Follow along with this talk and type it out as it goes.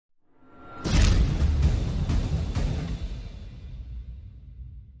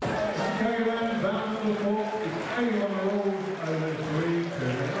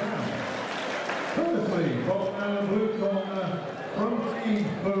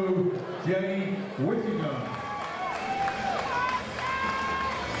Withington.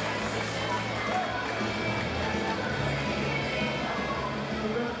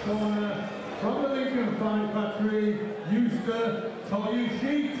 Corner from the Lincoln Fight Factory, Juste,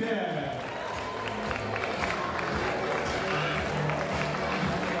 Toliusyte.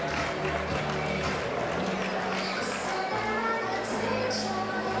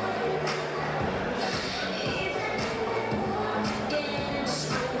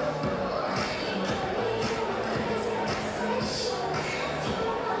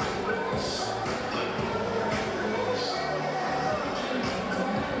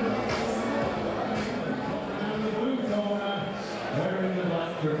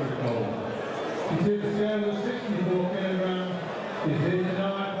 He tips down to 64 kilograms. He's here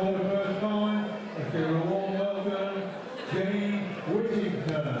tonight for the first time. Let's give her a warm welcome,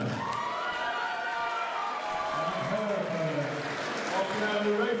 Withington. And her opponent, walking out of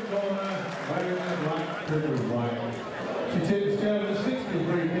the red corner, wearing the black triple white. She tips down to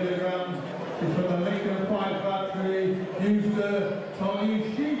 63 kilograms. She's from the Lincoln Fight Factory, Juste,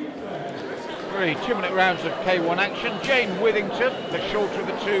 Toliusyte. 3 2-minute rounds of K1 action. Jane Withington, the shorter of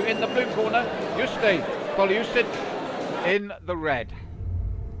the two, in the blue corner. Juste, Toliusyte in the red.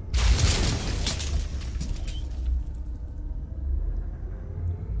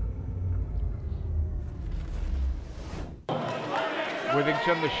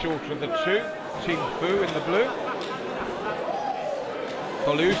 Withington, the shorter of the two. Team Fu in the blue.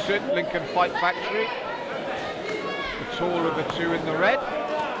 Toliusyte, Lincoln Fight Factory, the taller of the two in the red.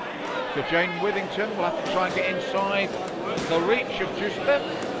 So Jane Withington will have to try and get inside the reach of Juste.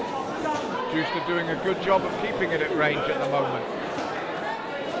 Juste doing a good job of keeping it at range at the moment.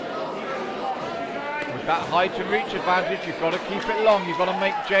 With that height and reach advantage, you've got to keep it long. You've got to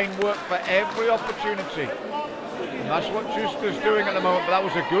make Jane work for every opportunity. And that's what Juste's doing at the moment. But that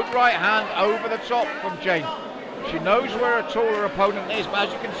was a good right hand over the top from Jane. She knows where a taller opponent is, but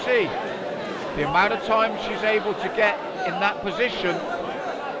as you can see, the amount of time she's able to get in that position,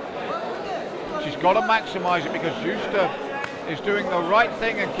 she's got to maximise it, because Juste is doing the right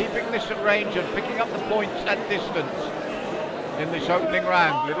thing and keeping this at range and picking up the points at distance in this opening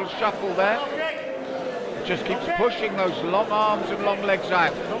round. Little shuffle there. Just keeps pushing those long arms and long legs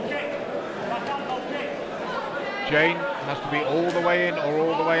out. Jane has to be all the way in or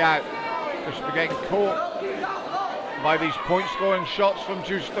all the way out. Just for getting caught by these point scoring shots from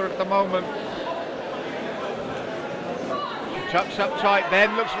Juste at the moment. Tucks up tight,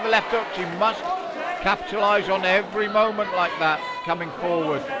 then looks for the left hook. She must capitalise on every moment like that coming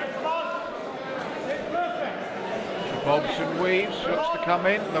forward. She bobs and weaves, looks to come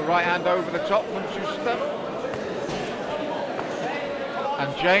in. The right hand over the top from Juste.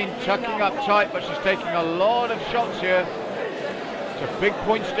 And Jane tucking up tight, but she's taking a lot of shots here. It's a big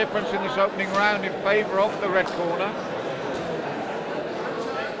points difference in this opening round in favour of the red corner.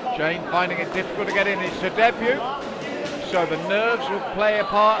 Jane finding it difficult to get in. It's her debut, so the nerves will play a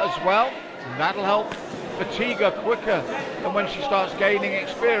part as well. And that'll help fatigue her quicker than when she starts gaining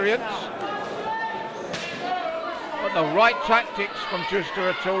experience. But the right tactics from Juste,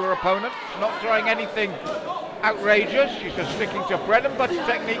 her taller opponent. She's not throwing anything outrageous. She's just sticking to bread and butter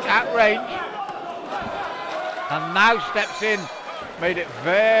technique at range. And now steps in. Made it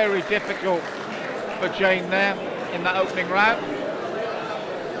very difficult for Jane there in that opening round.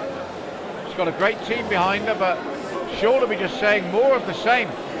 She's got a great team behind her, but sure to be just saying more of the same.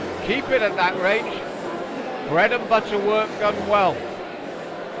 Keep it at that range. Bread and butter work done well.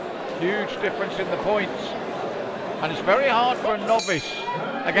 Huge difference in the points. And it's very hard for a novice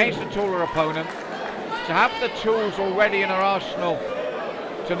against a taller opponent to have the tools already in her arsenal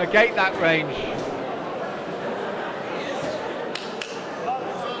to negate that range.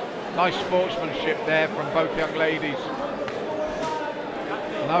 Nice sportsmanship there from both young ladies.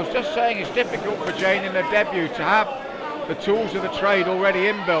 And I was just saying, it's difficult for Jane in her debut to have the tools of the trade already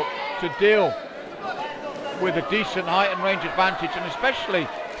inbuilt to deal with a decent height and range advantage, and especially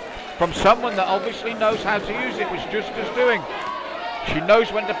from someone that obviously knows how to use it, which Juste's doing. She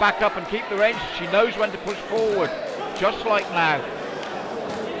knows when to back up and keep the range. She knows when to push forward, just like now.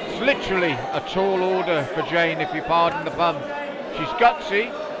 It's literally a tall order for Jane, if you pardon the pun. She's gutsy.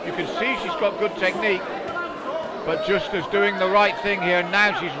 You can see she's got good technique, but Juste's doing the right thing here.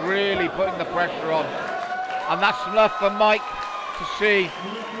 Now she's really putting the pressure on. And that's enough for Mike to see.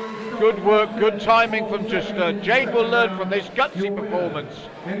 Good work, good timing from Juste. Jane will learn from this gutsy performance.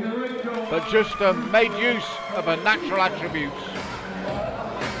 But Juste made use of her natural attributes.